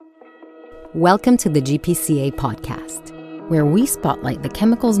Welcome to the GPCA podcast, where we spotlight the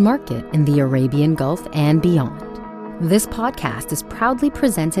chemicals market in the Arabian Gulf and beyond. This podcast is proudly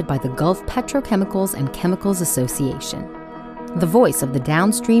presented by the Gulf Petrochemicals and Chemicals Association, the voice of the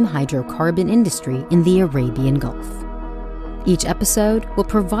downstream hydrocarbon industry in the Arabian Gulf. Each episode will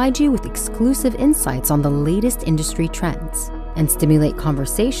provide you with exclusive insights on the latest industry trends and stimulate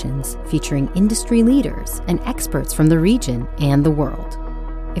conversations featuring industry leaders and experts from the region and the world.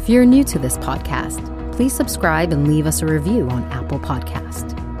 If you're new to this podcast, please subscribe and leave us a review on Apple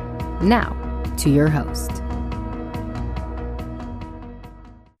Podcast. Now, to your host.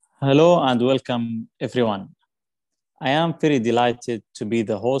 Hello and welcome, everyone. I am very delighted to be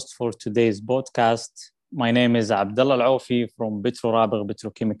the host for today's podcast. My name is Abdullah Al-Aufi from Petrorabigh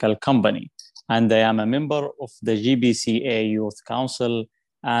Petrochemical Company, and I am a member of the GPCA Youth Council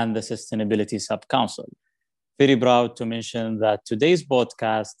and the Sustainability Sub-Council. Very proud to mention that today's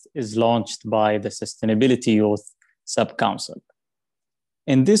podcast is launched by the Sustainability Youth Sub-Council.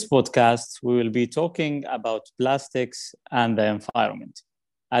 In this podcast, we will be talking about plastics and the environment.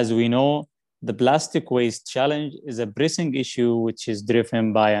 As we know, the plastic waste challenge is a pressing issue which is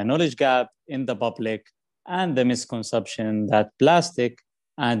driven by a knowledge gap in the public and the misconception that plastic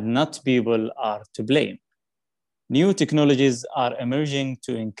and not people are to blame. New technologies are emerging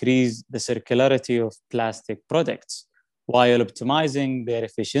to increase the circularity of plastic products while optimizing their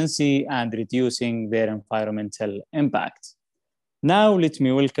efficiency and reducing their environmental impact. Now, let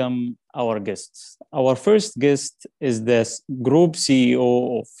me welcome our guests. Our first guest is the Group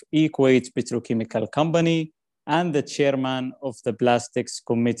CEO of Equate Petrochemical Company and the chairman of the Plastics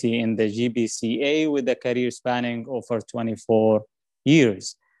Committee in the GPCA with a career spanning over 24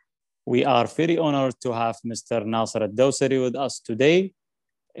 years. We are very honored to have Mr. Nasser Al-Dawsari with us today.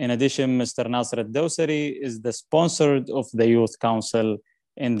 In addition, Mr. Nasser Al-Dawsari is the sponsor of the Youth Council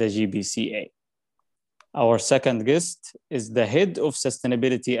in the GPCA. Our second guest is the head of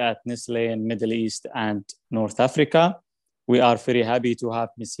sustainability at Nestlé in Middle East and North Africa. We are very happy to have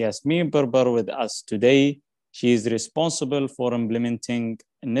Ms. Yasmin Berber with us today. She is responsible for implementing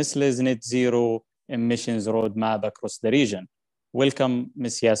Nestlé's net zero emissions roadmap across the region. Welcome,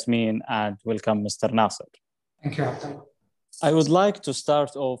 Ms. Yasmin, and welcome, Mr. Nasser. Thank you, Abdullah. I would like to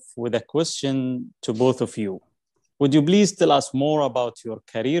start off with a question to both of you. Would you please tell us more about your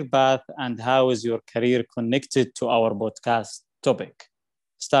career path and how is your career connected to our podcast topic?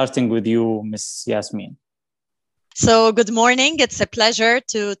 Starting with you, Ms. Yasmin. So good morning. It's a pleasure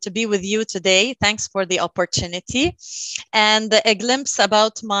to be with you today. Thanks for the opportunity. And a glimpse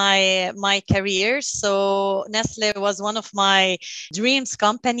about my career. So Nestlé was one of my dreams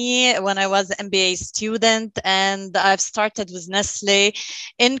company when I was an MBA student. And I've started with Nestlé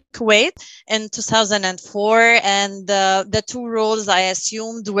in Kuwait in 2004. And the two roles I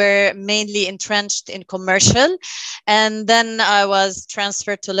assumed were mainly entrenched in commercial. And then I was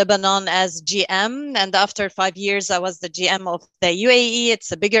transferred to Lebanon as GM. And after 5 years, I was the GM of the UAE.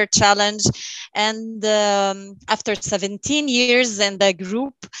 It's a bigger challenge. And after 17 years in the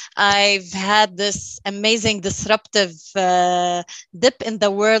group, I've had this amazing disruptive dip in the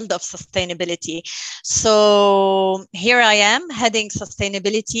world of sustainability. So here I am heading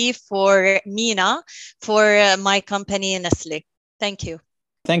sustainability for MENA for my company, Nestlé. Thank you.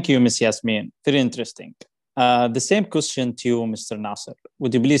 Thank you, Ms. Yasmin. Very interesting. The same question to you, Mr. Nasser.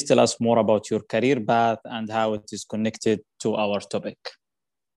 Would you please tell us more about your career path and how it is connected to our topic?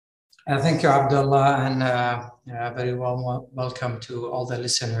 Thank you, Abdullah, and very welcome to all the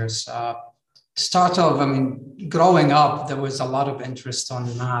listeners. To start off, growing up, there was a lot of interest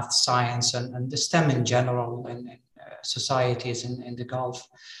on math, science, and the STEM in general in societies in the Gulf.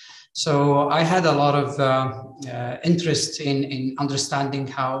 So I had a lot of interest in understanding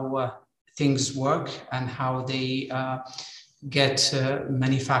how things work and how they get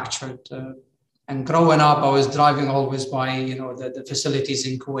manufactured. And growing up, I was driving always by, the facilities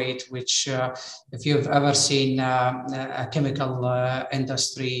in Kuwait, which if you've ever seen a chemical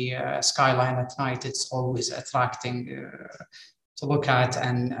industry skyline at night, it's always attracting to look at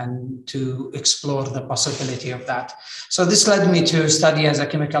and to explore the possibility of that. So this led me to study as a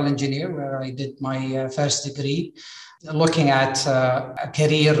chemical engineer, where I did my first degree, looking at a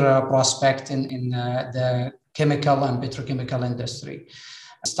career prospect in the chemical and petrochemical industry.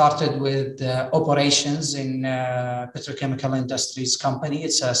 I started with operations in Petrochemical Industries Company.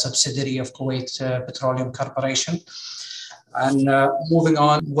 It's a subsidiary of Kuwait Petroleum Corporation. And moving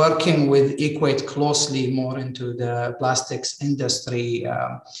on, working with Equate closely more into the plastics industry,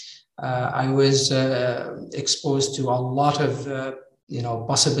 I was exposed to a lot of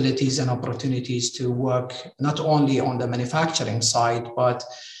possibilities and opportunities to work not only on the manufacturing side, but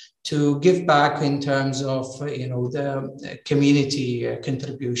to give back in terms of, the community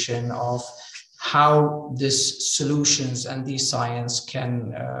contribution of how these solutions and these science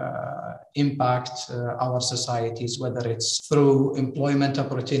can impact our societies, whether it's through employment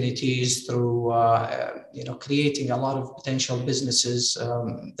opportunities, through creating a lot of potential businesses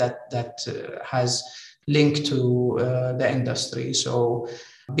that has linked to the industry. So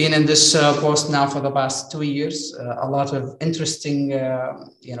been in this post now for the past 2 years, a lot of interesting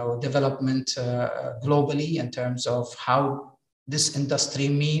development globally in terms of how this industry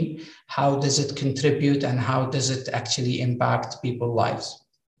mean, how does it contribute, and how does it actually impact people's lives?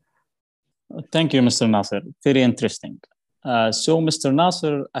 Thank you, Mr. Nasser. Very interesting. So, Mr.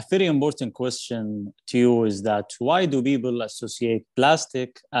 Nasser, a very important question to you is that why do people associate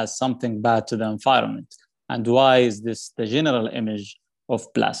plastic as something bad to the environment? And why is this the general image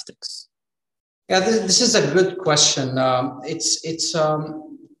of plastics? Yeah, this is a good question.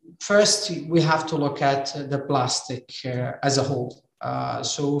 First, we have to look at the plastic as a whole.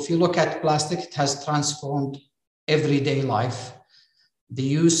 So if you look at plastic, it has transformed everyday life. The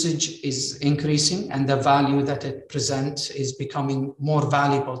usage is increasing and the value that it presents is becoming more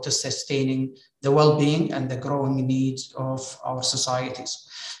valuable to sustaining the well-being and the growing needs of our societies.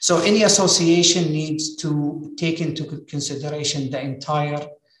 So any association needs to take into consideration the entire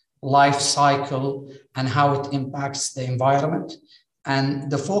life cycle and how it impacts the environment. And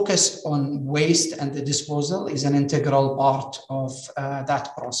the focus on waste and the disposal is an integral part of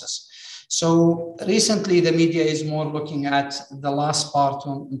that process. So recently, the media is more looking at the last part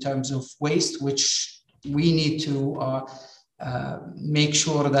in terms of waste, which we need to make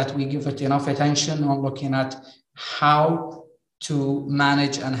sure that we give it enough attention on looking at how to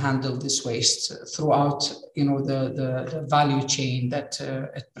manage and handle this waste throughout, the value chain that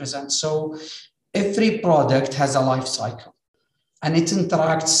it presents. So every product has a life cycle, and it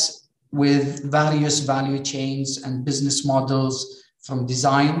interacts with various value chains and business models from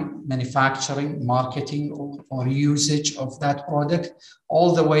design, manufacturing, marketing, or usage of that product,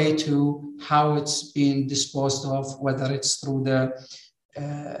 all the way to how it's being disposed of, whether it's through the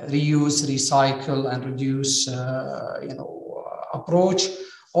reuse, recycle, and reduce approach,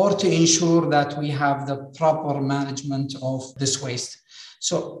 or to ensure that we have the proper management of this waste.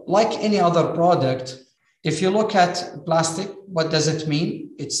 So like any other product, if you look at plastic, what does it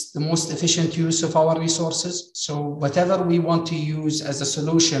mean? It's the most efficient use of our resources. So whatever we want to use as a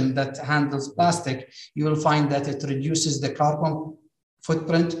solution that handles plastic, you will find that it reduces the carbon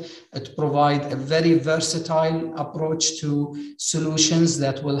footprint. It provides a very versatile approach to solutions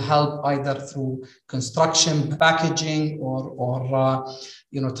that will help either through construction, packaging, or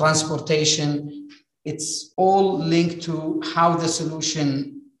transportation. It's all linked to how the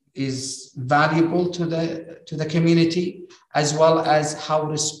solution is valuable to the community, as well as how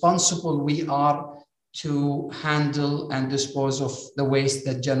responsible we are to handle and dispose of the waste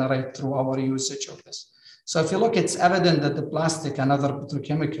that generate through our usage of this. So if you look, it's evident that the plastic and other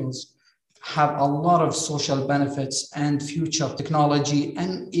petrochemicals have a lot of social benefits and future technology,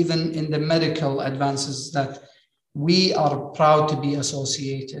 and even in the medical advances that we are proud to be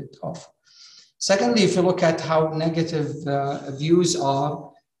associated of. Secondly, if you look at how negative views are,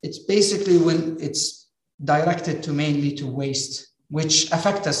 it's basically when it's directed mainly to waste, which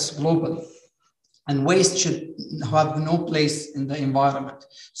affect us globally. And waste should have no place in the environment.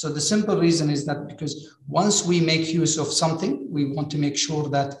 So the simple reason is that because once we make use of something, we want to make sure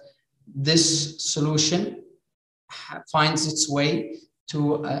that this solution finds its way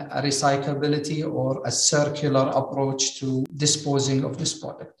to a recyclability or a circular approach to disposing of this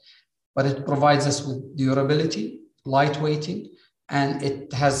product. But it provides us with durability, lightweighting, and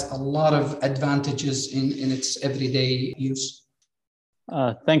it has a lot of advantages in its everyday use.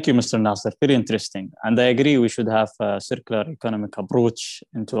 Thank you, Mr. Nasser. Very interesting. And I agree we should have a circular economic approach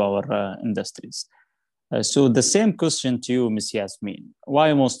into our industries. So the same question to you, Ms. Yasmin.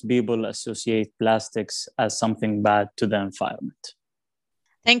 Why most people associate plastics as something bad to the environment?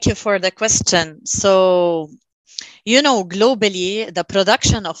 Thank you for the question. So, globally, the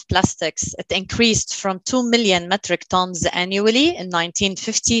production of plastics, it increased from 2 million metric tons annually in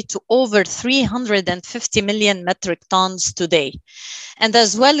 1950 to over 350 million metric tons today. And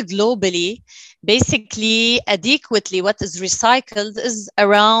as well, globally, basically, adequately, what is recycled is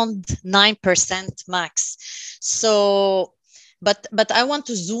around 9% max. So, but I want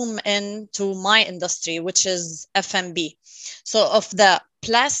to zoom in to my industry, which is F&B. So of the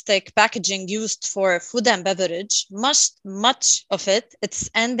plastic packaging used for food and beverage, much of it's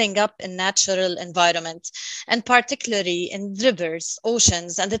ending up in natural environment, and particularly in rivers,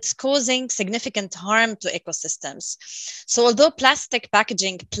 oceans, and it's causing significant harm to ecosystems. So although plastic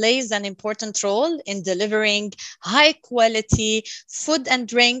packaging plays an important role in delivering high quality food and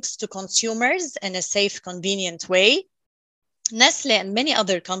drinks to consumers in a safe, convenient way, Nestle and many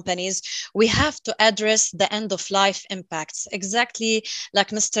other companies, we have to address the end-of-life impacts, exactly like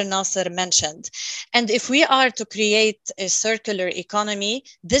Mr. Nasser mentioned. And if we are to create a circular economy,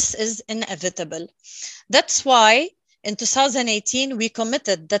 this is inevitable. That's why in 2018, we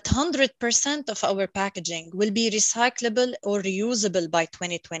committed that 100% of our packaging will be recyclable or reusable by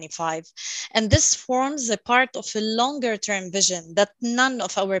 2025. And this forms a part of a longer-term vision that none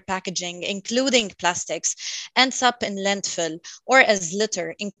of our packaging, including plastics, ends up in landfill or as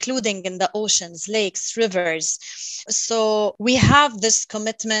litter, including in the oceans, lakes, rivers. So we have this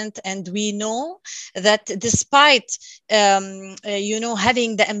commitment, and we know that despite having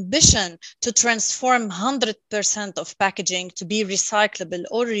the ambition to transform 100% of packaging to be recyclable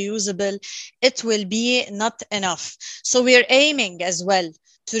or reusable, it will be not enough. So we are aiming as well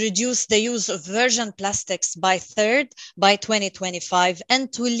to reduce the use of virgin plastics by third by 2025,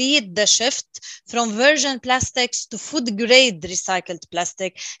 and to lead the shift from virgin plastics to food-grade recycled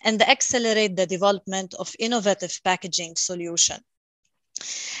plastic and accelerate the development of innovative packaging solutions.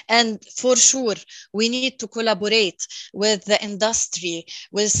 And for sure, we need to collaborate with the industry,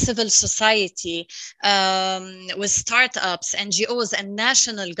 with civil society, with startups, NGOs, and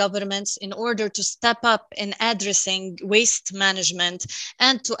national governments in order to step up in addressing waste management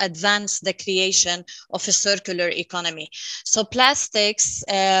and to advance the creation of a circular economy. So plastics,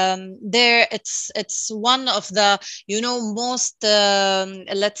 it's one of the most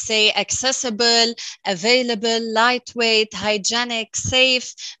let's say accessible, available, lightweight, hygienic,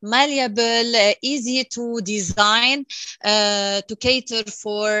 safe, malleable, easy to design to cater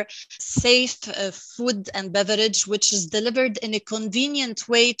for safe food and beverage, which is delivered in a convenient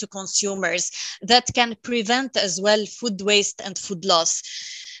way to consumers that can prevent as well food waste and food loss.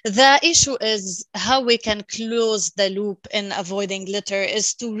 The issue is how we can close the loop in avoiding litter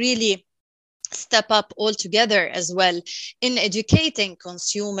is to really step up altogether as well in educating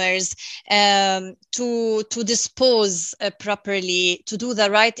consumers to dispose properly, to do the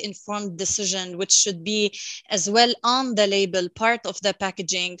right informed decision, which should be as well on the label, part of the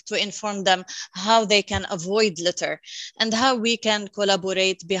packaging, to inform them how they can avoid litter and how we can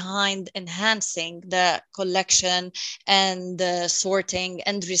collaborate behind enhancing the collection and sorting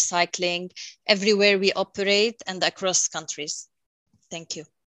and recycling everywhere we operate and across countries. Thank you.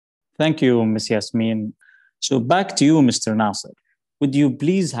 Thank you, Ms. Yasmin. So back to you, Mr. Nasser. Would you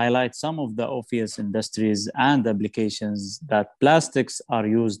please highlight some of the obvious industries and applications that plastics are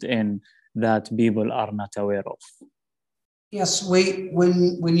used in that people are not aware of? Yes,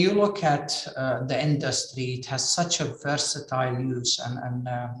 when you look at the industry, it has such a versatile use. And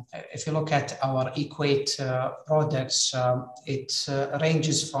if you look at our Equate products, it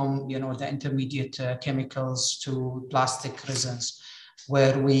ranges from the intermediate chemicals to plastic resins,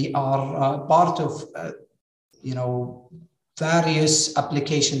 where we are part of, various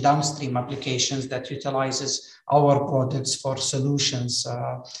downstream applications that utilizes our products for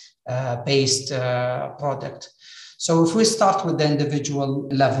solutions-based product. So if we start with the individual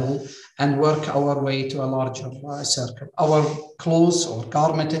level and work our way to a larger circle, our clothes or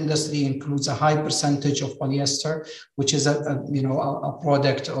garment industry includes a high percentage of polyester, which is a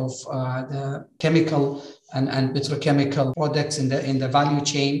product of the chemical and petrochemical products in the value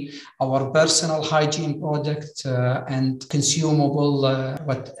chain. Our personal hygiene product and consumable,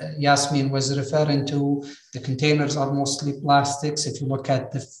 what Yasmin was referring to, the containers are mostly plastics. If you look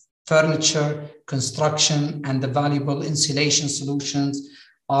at the furniture, construction, and the valuable insulation solutions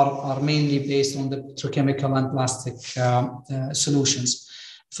are mainly based on the petrochemical and plastic solutions.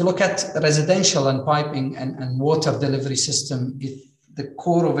 If you look at residential and piping and water delivery system, the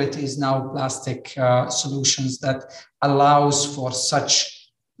core of it is now plastic solutions that allows for such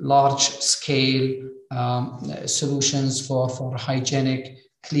large scale solutions for hygienic,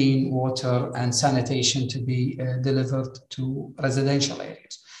 clean water and sanitation to be delivered to residential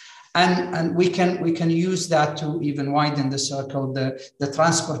areas. And we can use that to even widen the circle, the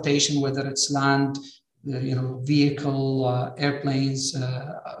transportation, whether it's land, vehicle, airplanes,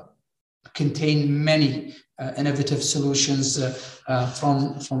 contain many innovative solutions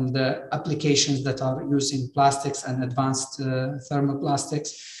from the applications that are using plastics and advanced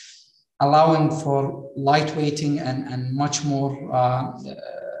thermoplastics, allowing for lightweighting and much more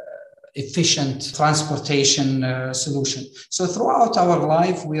efficient transportation solution. So throughout our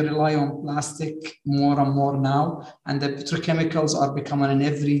life, we rely on plastic more and more now, and the petrochemicals are becoming an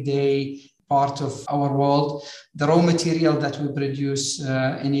everyday part of our world. The raw material that we produce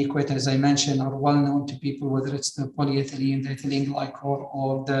in Equate, as I mentioned, are well known to people, whether it's the polyethylene, the ethylene glycol,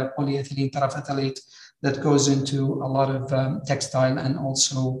 or the polyethylene terephthalate that goes into a lot of textile and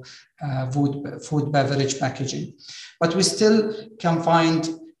also food beverage packaging. But we still can find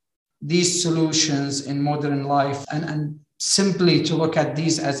these solutions in modern life, and simply to look at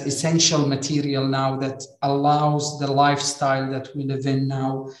these as essential material now that allows the lifestyle that we live in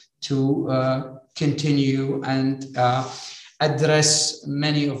now to continue and address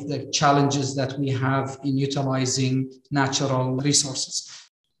many of the challenges that we have in utilizing natural resources.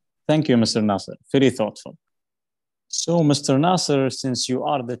 Thank you, Mr. Nasser. Very thoughtful. So, Mr. Nasser, since you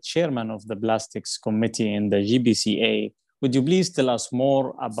are the chairman of the Plastics Committee in the GBCA, would you please tell us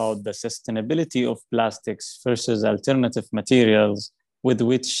more about the sustainability of plastics versus alternative materials with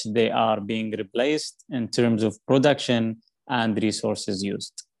which they are being replaced in terms of production and resources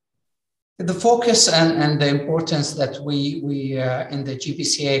used? The focus and the importance that we in the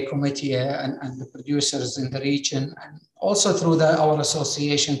GBCA committee and the producers in the region, and also through our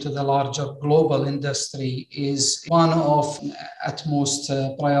association to the larger global industry, is one of utmost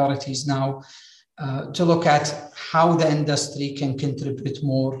priorities now. To look at how the industry can contribute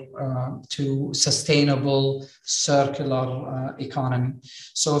more to sustainable circular economy.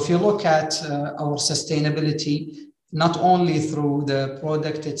 So if you look at our sustainability, not only through the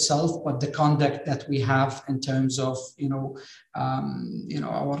product itself, but the conduct that we have in terms of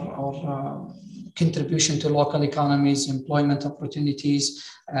our contribution to local economies, employment opportunities,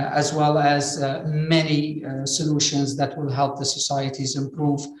 as well as many solutions that will help the societies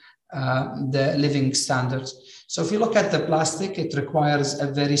improve the living standards. So if you look at the plastic, it requires a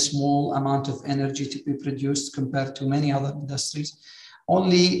very small amount of energy to be produced compared to many other industries.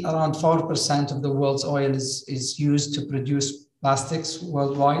 Only around 4% of the world's oil is used to produce plastics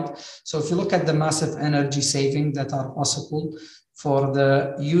worldwide. So if you look at the massive energy saving that are possible for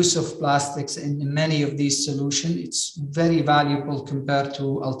the use of plastics in many of these solutions, it's very valuable compared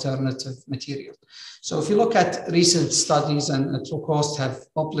to alternative material. So if you look at recent studies, and Trucost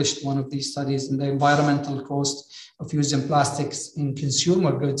have published one of these studies, in the environmental cost of using plastics in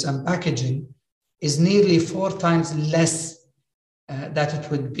consumer goods and packaging is nearly 4 times less that it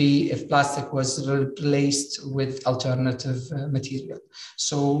would be if plastic was replaced with alternative material.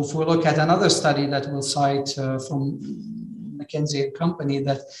 So if we look at another study that we'll cite from McKinsey & Company,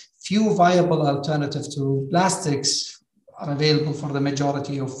 that few viable alternatives to plastics are available for the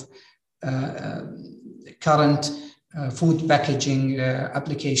majority of current food packaging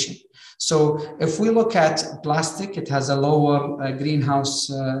application. So if we look at plastic, it has a lower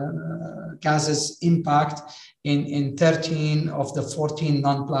greenhouse gases impact in 13 of the 14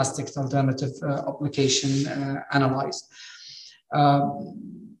 non-plastic alternative application analyzed.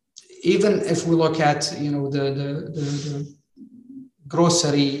 Even if we look at the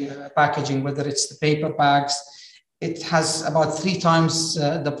grocery packaging, whether it's the paper bags, it has about 3 times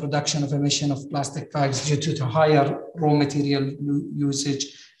the production of emission of plastic bags due to higher raw material usage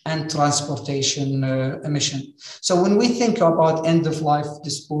and transportation emission. So when we think about end-of-life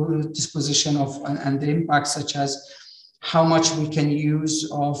disposition of and the impact, such as how much we can use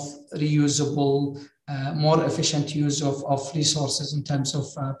of reusable, more efficient use of resources in terms of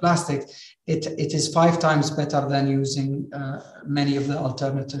plastic, it is 5 times better than using many of the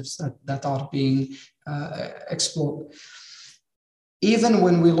alternatives that are being explored. Even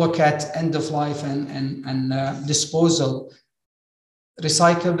when we look at end-of-life and disposal,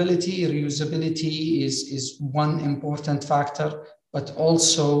 recyclability, reusability is one important factor, but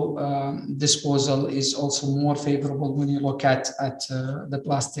also disposal is also more favorable when you look at the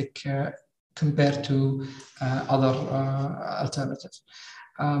plastic compared to other alternatives.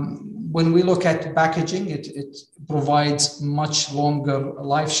 When we look at packaging, it provides much longer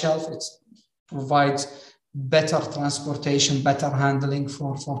life shelf. It provides better transportation, better handling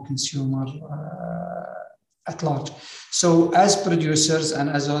for consumer at large. So as producers and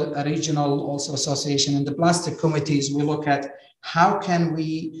as a regional also association in the plastic committees, we look at how can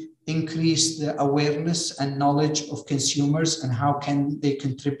we increase the awareness and knowledge of consumers and how can they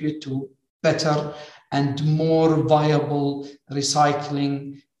contribute to better and more viable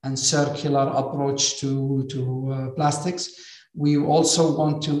recycling and circular approach to plastics. We also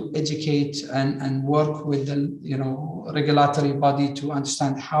want to educate and work with the regulatory body to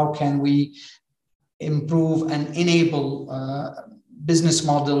understand how can we improve and enable business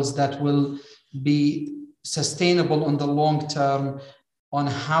models that will be sustainable on the long term on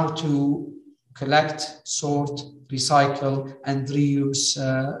how to collect, sort, recycle, and reuse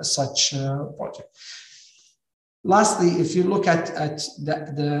such projects. Lastly, if you look at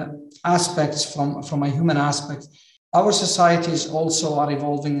the aspects from a human aspect, our societies also are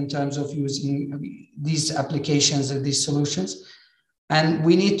evolving in terms of using these applications and these solutions. And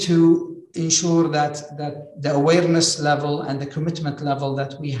we need to ensure that the awareness level and the commitment level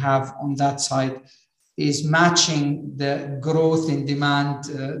that we have on that side is matching the growth in demand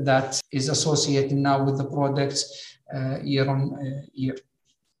that is associated now with the products year on year.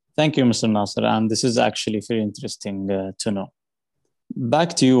 Thank you, Mr. Nasser. And this is actually very interesting to know.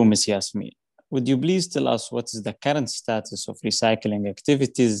 Back to you, Ms. Yasmin. Would you please tell us what is the current status of recycling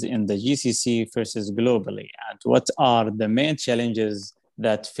activities in the GCC versus globally, and what are the main challenges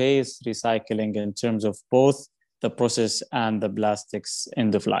that face recycling in terms of both the process and the plastics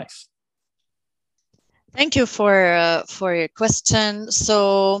end of life? Thank you for your question.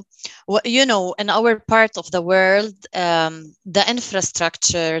 So, in our part of the world, the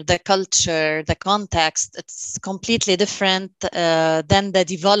infrastructure, the culture, the context, it's completely different than the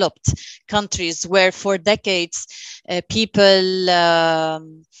developed countries, where for decades people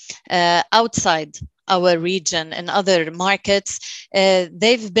outside our region and other markets,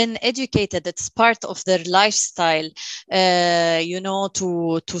 they've been educated. It's part of their lifestyle,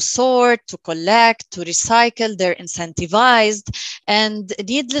 to sort, to collect, to recycle. They're incentivized. And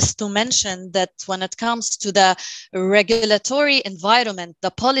needless to mention that when it comes to the regulatory environment,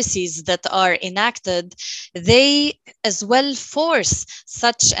 the policies that are enacted, they as well force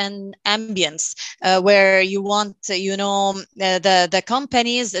such an ambience where you want, the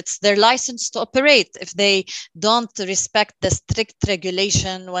companies, it's their license to operate. If they don't respect the strict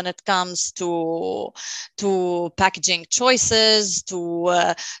regulation when it comes to packaging choices,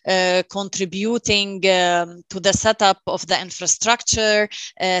 to contributing to the setup of the infrastructure,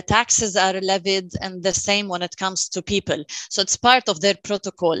 taxes are levied, and the same when it comes to people. So it's part of their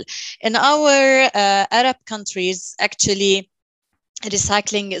protocol. In our Arab countries, actually,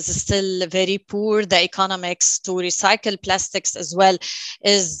 recycling is still very poor. The economics to recycle plastics as well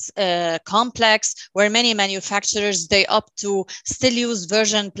is complex, where many manufacturers, they opt to still use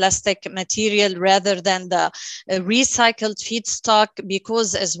virgin plastic material rather than the recycled feedstock,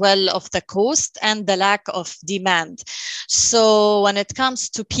 because as well of the cost and the lack of demand. So when it comes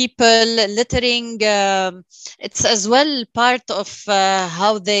to people, littering, it's as well part of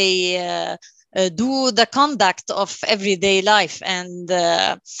how they do the conduct of everyday life, and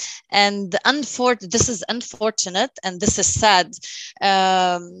this is unfortunate and this is sad.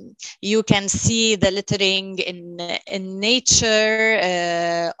 You can see the littering in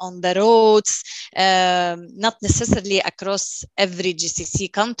nature, on the roads, not necessarily across every GCC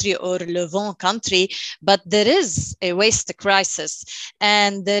country or Levant country, but there is a waste crisis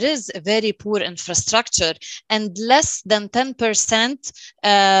and there is a very poor infrastructure, and less than 10%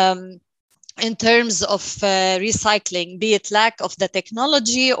 in terms of recycling, be it lack of the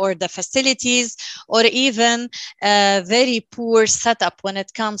technology or the facilities, or even very poor setup when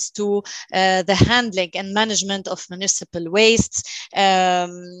it comes to the handling and management of municipal wastes,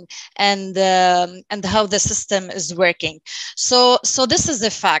 and how the system is working. So this is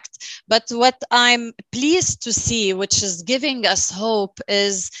a fact. But what I'm pleased to see, which is giving us hope,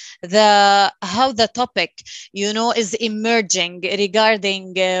 is how the topic, is emerging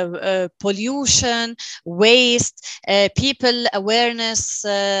regarding pollution, waste, people awareness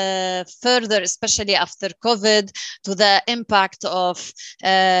further, especially after COVID, to the impact of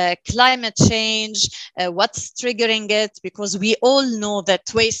climate change, what's triggering it, because we all know that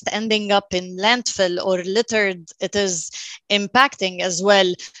waste ending up in landfill or littered, it is impacting as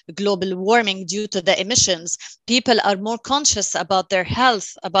well global warming due to the emissions. People are more conscious about their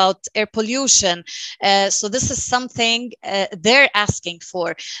health, about air pollution. So this is something they're asking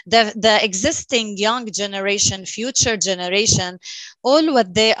for. The existing young generation, future generation, all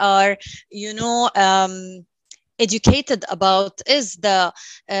what they are, educated about is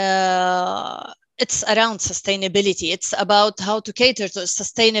it's around sustainability. It's about how to cater to a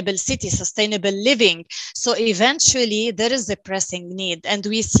sustainable city, sustainable living. So eventually there is a pressing need. And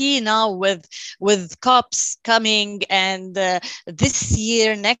we see now with COPs coming, and this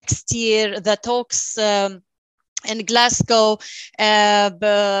year, next year, the talks in Glasgow. So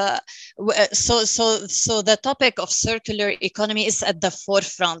the topic of circular economy is at the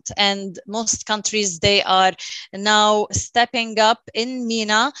forefront, and most countries, they are now stepping up in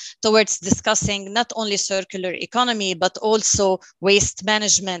MENA towards discussing not only circular economy, but also waste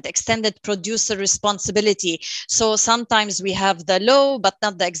management, extended producer responsibility. So sometimes we have the law, but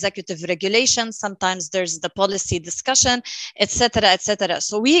not the executive regulation. Sometimes there's the policy discussion, etc., etc.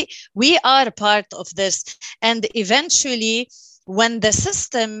 So we are part of this, and eventually, when the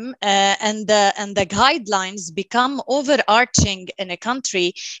system and the guidelines become overarching in a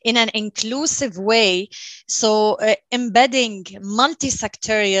country in an inclusive way, so embedding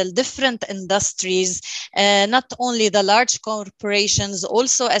multi-sectorial different industries, not only the large corporations,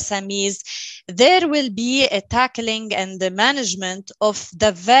 also SMEs, there will be a tackling and the management of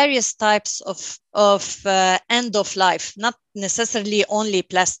the various types of end of life, not necessarily only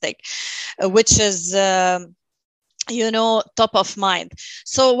plastic, which is top of mind.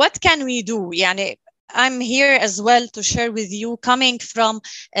 So what can we do? I'm here as well to share with you, coming from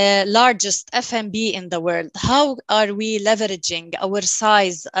largest FMB in the world, how are we leveraging our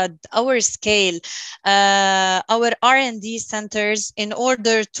size, our scale, our R&D centers in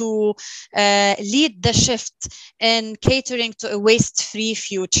order to lead the shift in catering to a waste-free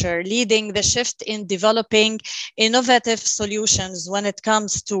future, leading the shift in developing innovative solutions when it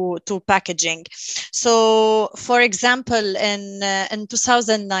comes to packaging. So, for example, in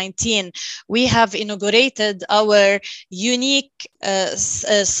 2019, we have inaugurated our unique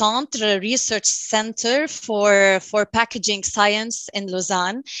centre, research center for packaging science in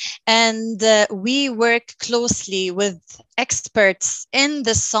Lausanne. And we work closely with experts in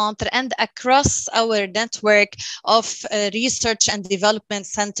the centre and across our network of research and development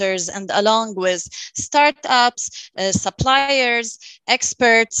centers, and along with startups, suppliers,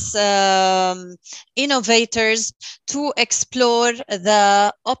 experts, innovators, to explore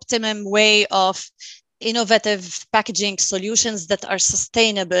the optimum way of innovative packaging solutions that are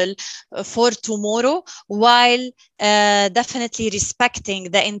sustainable for tomorrow, while definitely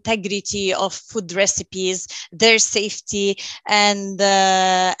respecting the integrity of food recipes, their safety, and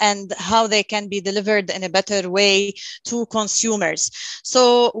how they can be delivered in a better way to consumers.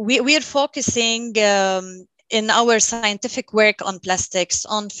 So we are focusing in our scientific work on plastics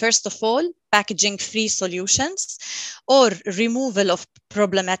on, first of all, packaging-free solutions or removal of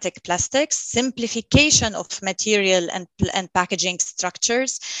problematic plastics, simplification of material and packaging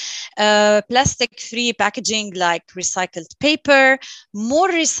structures, plastic-free packaging like recycled paper, more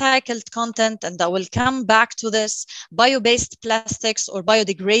recycled content, and I will come back to this, bio-based plastics or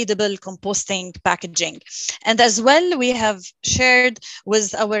biodegradable composting packaging. And as well, we have shared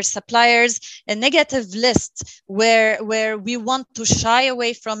with our suppliers a negative list where we want to shy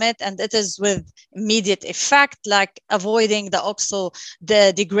away from it, and it is with immediate effect, like avoiding the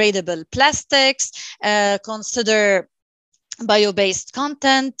degradable plastics, consider bio-based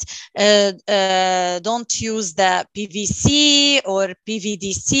content, don't use the PVC or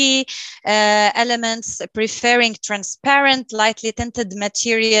PVDC elements, preferring transparent, lightly tinted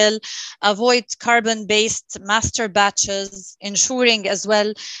material, avoid carbon-based master batches, ensuring as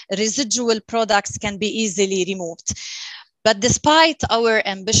well residual products can be easily removed. But despite our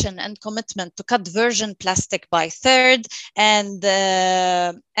ambition and commitment to cut virgin plastic by third, and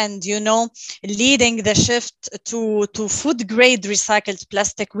leading the shift to food grade recycled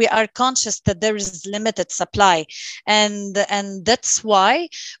plastic, we are conscious that there is limited supply, and that's why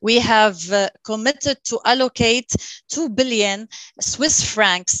we have committed to allocate 2 billion Swiss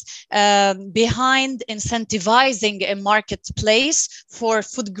francs behind incentivizing a marketplace for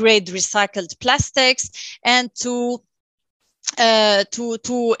food grade recycled plastics, and to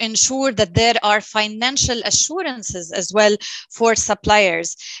ensure that there are financial assurances as well for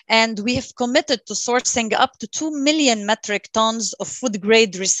suppliers. And we have committed to sourcing up to 2 million metric tons of food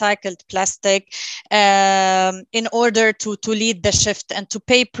grade recycled plastic in order to lead the shift and to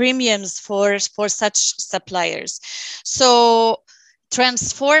pay premiums for such suppliers. So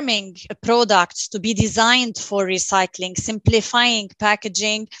transforming products to be designed for recycling, simplifying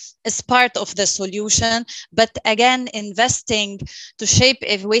packaging is part of the solution. But again, investing to shape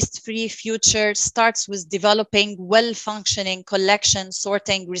a waste-free future starts with developing well-functioning collection,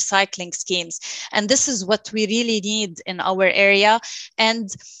 sorting, recycling schemes. And this is what we really need in our area.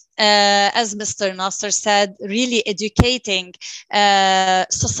 And as Mr. Nasser said, really educating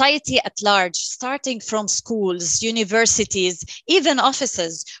society at large, starting from schools, universities, even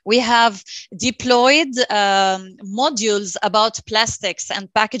offices. We have deployed modules about plastics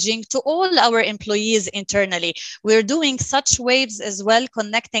and packaging to all our employees internally. We're doing such waves as well,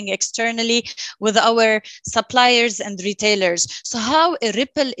 connecting externally with our suppliers and retailers. So how a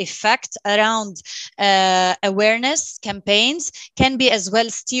ripple effect around awareness campaigns can be as well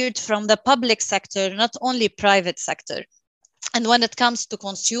steered from the public sector, not only private sector. And when it comes to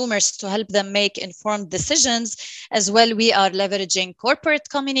consumers, to help them make informed decisions as well, we are leveraging corporate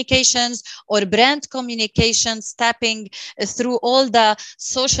communications or brand communications, tapping through all the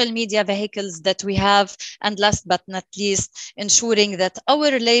social media vehicles that we have. And last but not least, ensuring that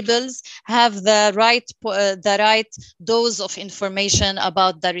our labels have the right dose of information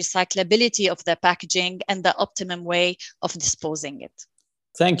about the recyclability of the packaging and the optimum way of disposing it.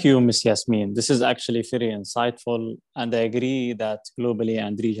 Thank you, Ms. Yasmin. This is actually very insightful, and I agree that globally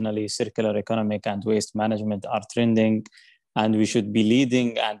and regionally, circular economic and waste management are trending, and we should be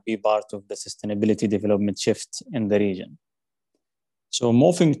leading and be part of the sustainability development shift in the region. So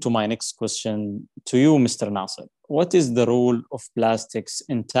moving to my next question to you, Mr. Nasser, what is the role of plastics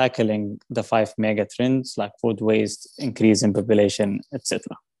in tackling the 5 mega trends like food waste, increase in population,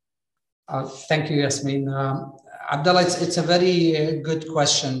 etc.? Thank you, Yasmin. Abdullah, it's a very good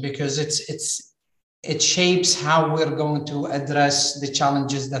question because it shapes how we're going to address the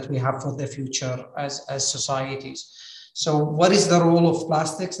challenges that we have for the future as societies. So what is the role of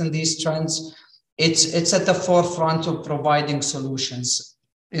plastics in these trends? It's at the forefront of providing solutions.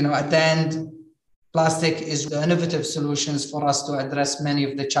 At the end, plastic is the innovative solutions for us to address many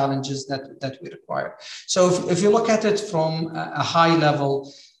of the challenges that we require. So if you look at it from a high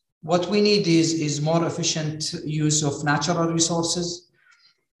level, what we need is more efficient use of natural resources,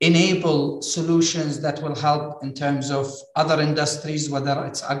 enable solutions that will help in terms of other industries, whether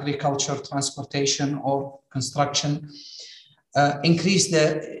it's agriculture, transportation, or construction, increase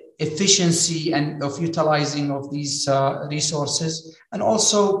the efficiency and of utilizing of these resources, and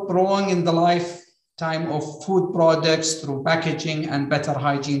also prolonging the lifetime of food products through packaging and better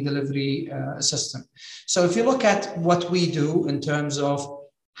hygiene delivery system. So if you look at what we do in terms of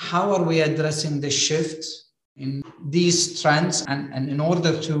how are we addressing the shift in these trends, and in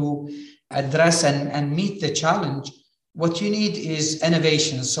order to address and meet the challenge, what you need is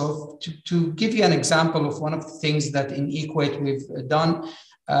innovation. So to give you an example of one of the things that in Equate we've done,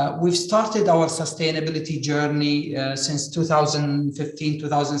 we've started our sustainability journey since 2015,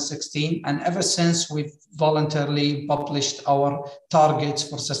 2016. And ever since, we've voluntarily published our targets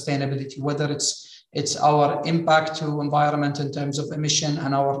for sustainability, whether it's our impact to environment in terms of emission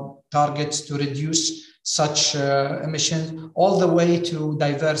and our targets to reduce such emissions, all the way to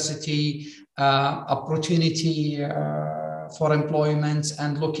diversity, opportunity for employment,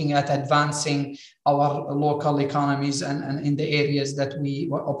 and looking at advancing our local economies and in the areas that we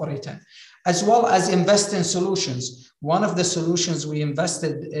operate in, as well as invest in solutions. One of the solutions we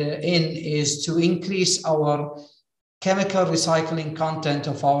invested in is to increase our chemical recycling content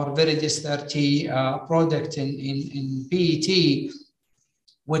of our Viridis 30 product in PET,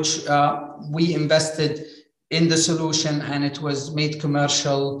 which we invested in the solution, and it was made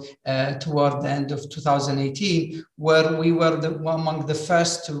commercial toward the end of 2018, where we were among the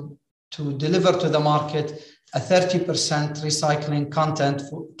first to deliver to the market a 30% recycling content,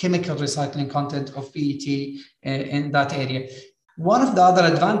 for chemical recycling content of PET in that area. One of the other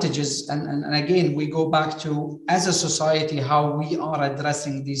advantages, and again, we go back to, as a society, how we are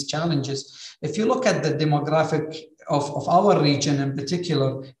addressing these challenges. If you look at the demographic of our region in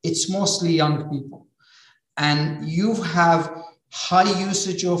particular, it's mostly young people. And you have high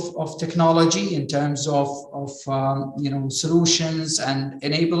usage of technology in terms of solutions and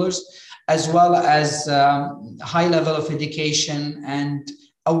enablers, as well as high level of education and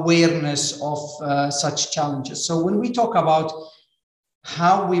awareness of such challenges. So when we talk about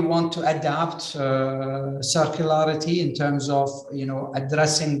how we want to adapt circularity in terms of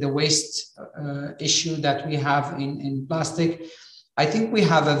addressing the waste issue that we have in plastic, I think we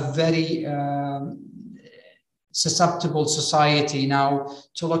have a very susceptible society now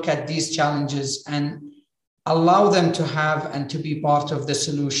to look at these challenges and allow them to have and to be part of the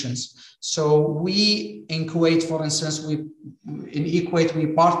solutions. So we in Kuwait, for instance, in Equate, we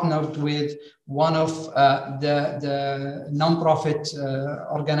partnered with one of the non-profit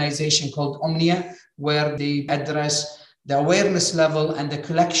organization called Omnia, where they address the awareness level and the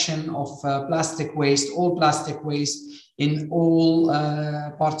collection of plastic waste, all plastic waste, in all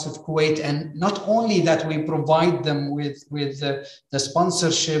parts of Kuwait. And not only that, we provide them with the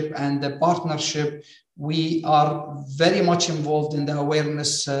sponsorship and the partnership, we are very much involved in the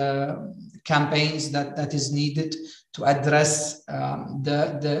awareness campaigns that is needed to address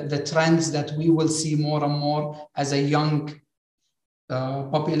the trends that we will see more and more as a young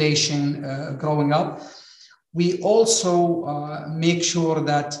population growing up. We also make sure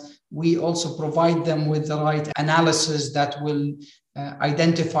that we also provide them with the right analysis that will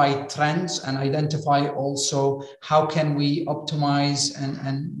identify trends and identify also how can we optimize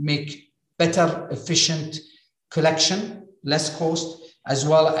and make better, efficient collection, less cost, as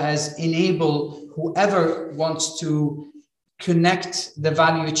well as enable whoever wants to connect the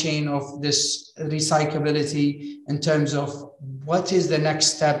value chain of this recyclability in terms of what is the next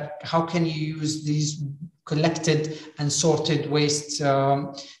step, how can you use these collected and sorted waste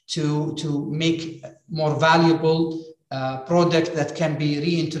to make more valuable product that can be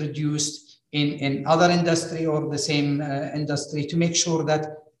reintroduced in other industry or the same industry, to make sure that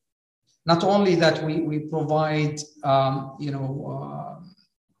not only that we provide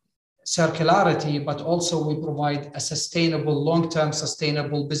circularity, but also we provide a sustainable, long-term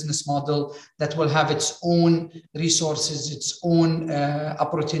sustainable business model that will have its own resources, its own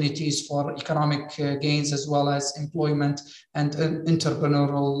opportunities for economic gains, as well as employment and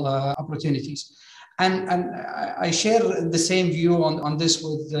entrepreneurial opportunities. And I share the same view on this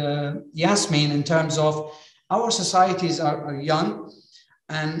with Yasmin, in terms of our societies are young,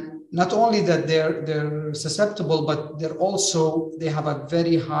 and not only that they're susceptible, but they have a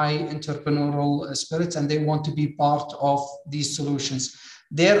very high entrepreneurial spirit, and they want to be part of these solutions.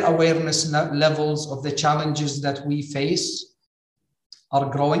 Their awareness levels of the challenges that we face are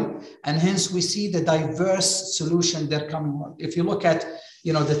growing, and hence we see the diverse solution they're coming on. If you look at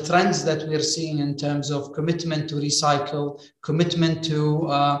the trends that we're seeing in terms of commitment to recycle, commitment to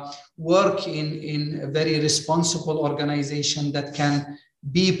work in a very responsible organization that can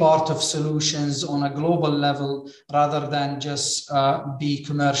be part of solutions on a global level rather than just be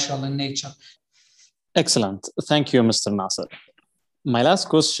commercial in nature. Excellent. Thank you, Mr. Nasser. My last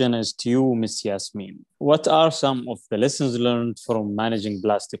question is to you, Ms. Yasmin. What are some of the lessons learned from managing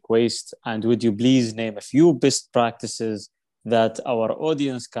plastic waste? And would you please name a few best practices that our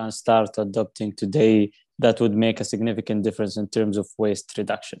audience can start adopting today that would make a significant difference in terms of waste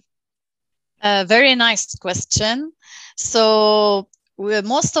reduction? Very nice question. So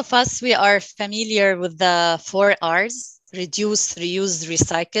most of us, we are familiar with the 4 R's: reduce, reuse,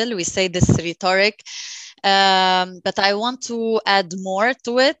 recycle. We say this rhetoric, but I want to add more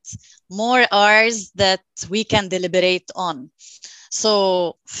to it, more R's that we can deliberate on.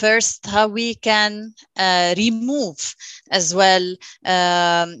 So first, how we can remove as well,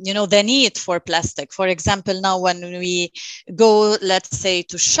 the need for plastic. For example, now when we go, let's say,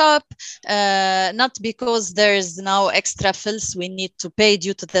 to shop, not because there's now extra fills we need to pay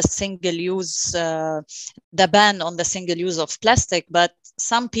due to the single use, the ban on the single use of plastic, but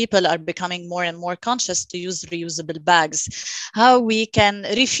some people are becoming more and more conscious to use reusable bags. How we can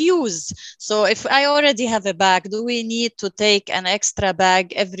refuse. So if I already have a bag, do we need to take an extra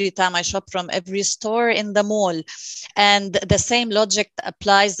bag every time I shop from every store in the mall? And the same logic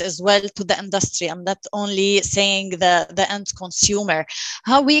applies as well to the industry. I'm not only saying the end consumer.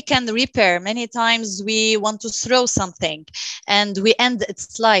 How we can repair. Many times we want to throw something and we end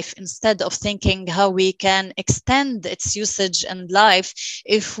its life instead of thinking how we can extend its usage and life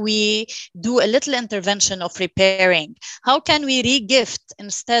if we do a little intervention of repairing. How can we re-gift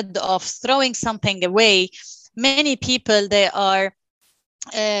instead of throwing something away? Many people, they are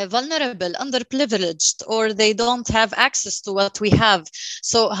vulnerable, underprivileged, or they don't have access to what we have.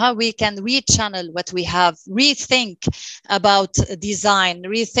 So how we can rechannel what we have, rethink about design,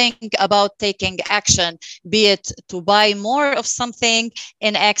 rethink about taking action, be it to buy more of something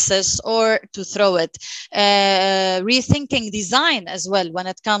in excess or to throw it. Rethinking design as well when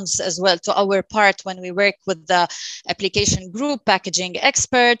it comes as well to our part when we work with the application group, packaging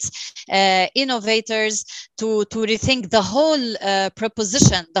experts, innovators, to rethink the whole proposition,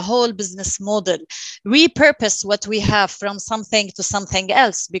 the whole business model, repurpose what we have from something to something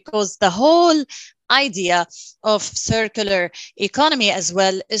else, because the whole idea of circular economy as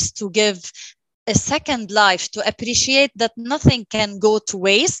well is to give a second life, to appreciate that nothing can go to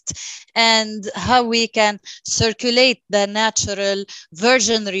waste, and how we can circulate the natural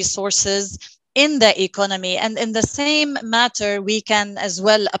virgin resources in the economy. And in the same matter, we can as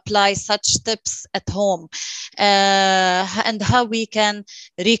well apply such tips at home, and how we can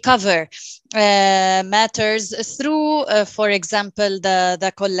recover matters through, for example,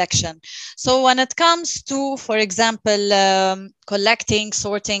 the collection. So when it comes to, for example, collecting,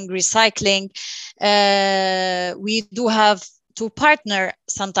 sorting, recycling, we do have to partner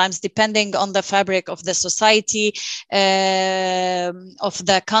sometimes, depending on the fabric of the society, of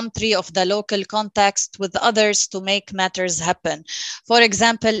the country, of the local context, with others to make matters happen. For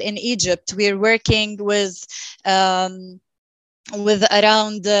example, in Egypt, we're working with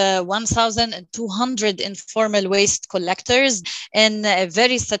around 1,200 informal waste collectors in a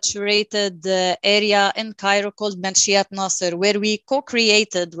very saturated area in Cairo called Manshiat Nasser, where we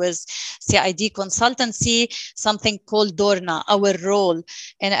co-created with CID Consultancy something called Dorna, our role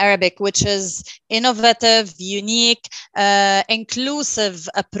in Arabic, which is innovative, unique, inclusive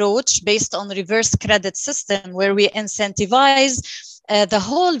approach based on reverse credit system, where we incentivize the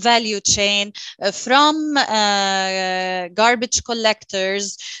whole value chain, from garbage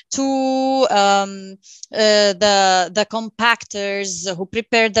collectors to the compactors who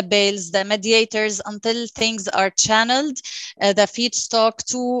prepare the bales, the mediators, until things are channeled, the feedstock,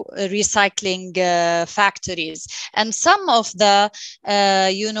 to recycling factories. And some of the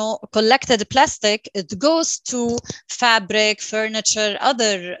collected plastic, it goes to fabric, furniture,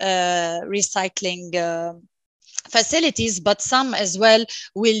 other recycling facilities, but some as well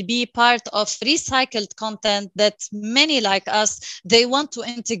will be part of recycled content that many like us, they want to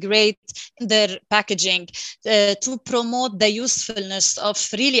integrate in their packaging to promote the usefulness of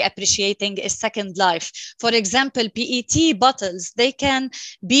really appreciating a second life. For example, PET bottles, they can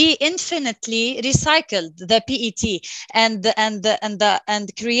be infinitely recycled, the PET,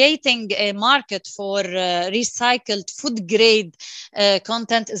 and creating a market for recycled food grade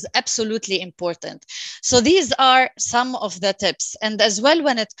content is absolutely important. So these are some of the tips. And as well,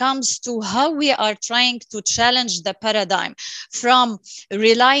 when it comes to how we are trying to challenge the paradigm from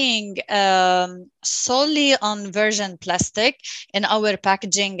relying solely on virgin plastic in our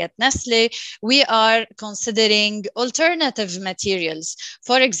packaging at Nestle, we are considering alternative materials.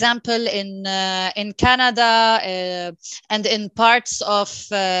 For example, in Canada and in parts of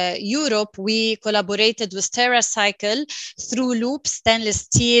Europe, we collaborated with TerraCycle through Loop stainless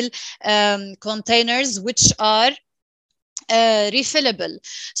steel containers, which are refillable.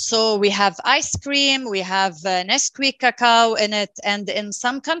 So we have ice cream, we have Nesquik cacao in it, and in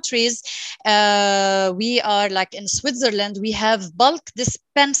some countries, we are like in Switzerland, we have bulk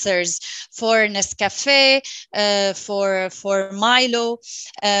dispensers for Nescafe, for Milo.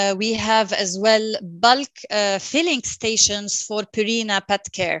 We have as well bulk filling stations for Purina Pet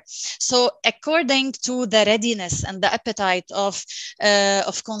Care. So according to the readiness and the appetite of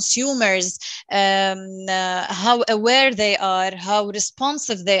consumers, how aware they are, how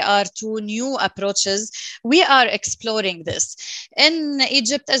responsive they are to new approaches, we are exploring this. In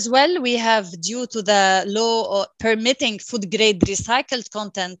Egypt as well, we have, due to the law permitting food grade recycled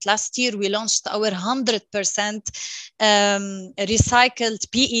content, last year we launched our 100%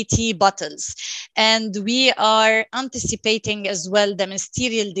 recycled PET bottles. And we are anticipating as well the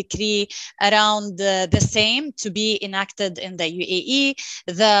ministerial decree around the same to be enacted in the UAE.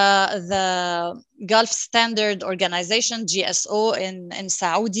 The Gulf Standard Organization, GSO, in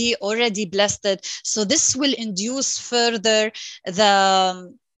Saudi already blessed it. So this will induce further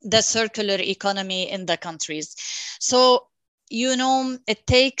the circular economy in the countries. So, it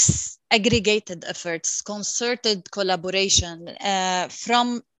takes aggregated efforts, concerted collaboration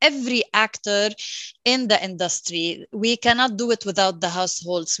from every actor in the industry. We cannot do it without the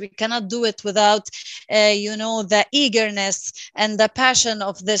households. We cannot do it without, the eagerness and the passion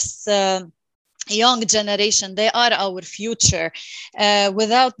of this young generation. They are our future.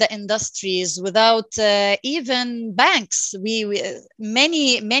 Without the industries, without even banks,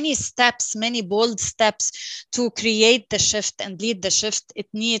 many steps, many bold steps to create the shift and lead the shift. It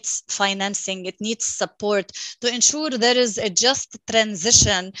needs financing, it needs support to ensure there is a just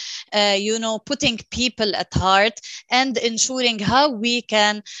transition, putting people at heart and ensuring how we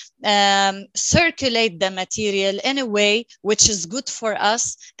can circulate the material in a way which is good for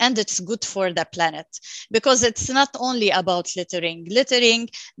us and it's good for the planet. Because it's not only about littering. Littering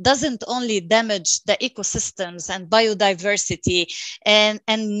doesn't only damage the ecosystems and biodiversity and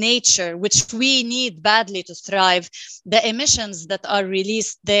nature, which we need badly to thrive. The emissions that are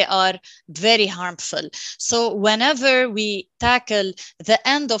released, they are very harmful. So whenever we tackle the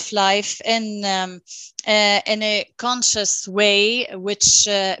end of life in a conscious way, which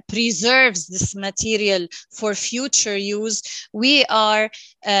preserves this material for future use, we are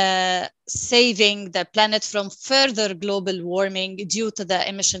saving the planet from further global warming due to the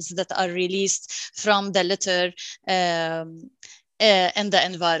emissions that are released from the litter in the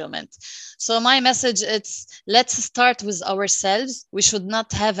environment. So my message is, let's start with ourselves. We should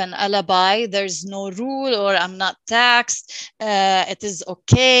not have an alibi. There's no rule, or I'm not taxed. It is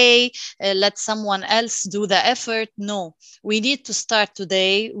okay. Let someone else do the effort. No, we need to start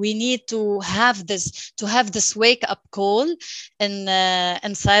today. We need to have this wake-up call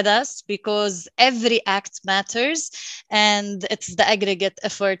inside us, because every act matters, and it's the aggregate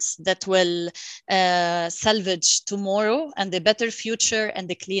efforts that will salvage tomorrow and a better future and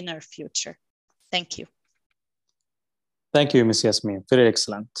a cleaner future. Thank you. Thank you, Ms. Yasmin. Very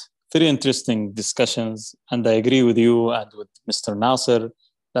excellent. Very interesting discussions. And I agree with you and with Mr. Nasser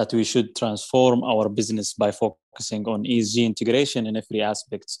that we should transform our business by focusing on ESG integration in every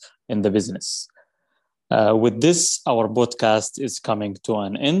aspect in the business. With this, our podcast is coming to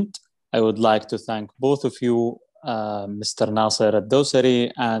an end. I would like to thank both of you, Mr. Nasser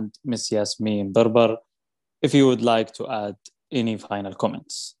Al-Dosari and Ms. Yasmin Berber. If you would like to add any final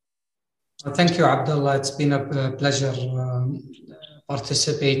comments. Thank you, Abdullah. It's been a pleasure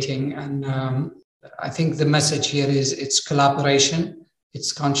participating. And I think the message here is it's collaboration.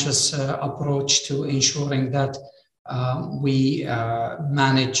 It's conscious approach to ensuring that we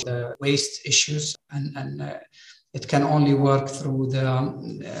manage the waste issues. And it can only work through the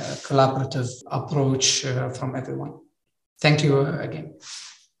collaborative approach from everyone. Thank you again.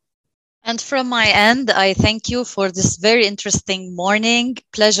 And from my end, I thank you for this very interesting morning.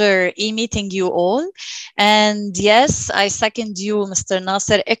 Pleasure meeting you all. And yes, I second you, Mr.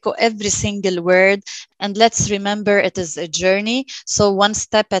 Nasser, echo every single word. And let's remember, it is a journey. So one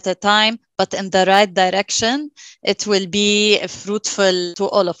step at a time, but in the right direction, it will be fruitful to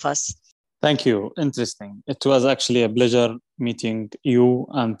all of us. Thank you. Interesting. It was actually a pleasure meeting you.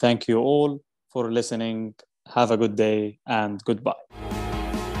 And thank you all for listening. Have a good day and goodbye.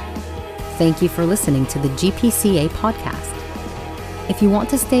 Thank you for listening to the GPCA podcast. If you want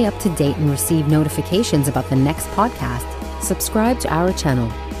to stay up to date and receive notifications about the next podcast, subscribe to our channel.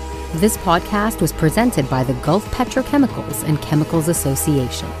 This podcast was presented by the Gulf Petrochemicals and Chemicals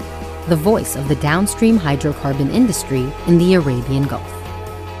Association, the voice of the downstream hydrocarbon industry in the Arabian Gulf.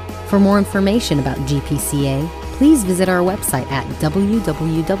 For more information about GPCA, please visit our website at www.gpca.org.ae.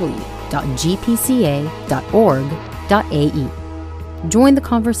 Join the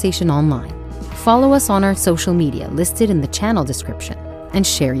conversation online. Follow us on our social media listed in the channel description and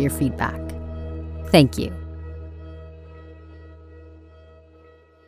share your feedback. Thank you.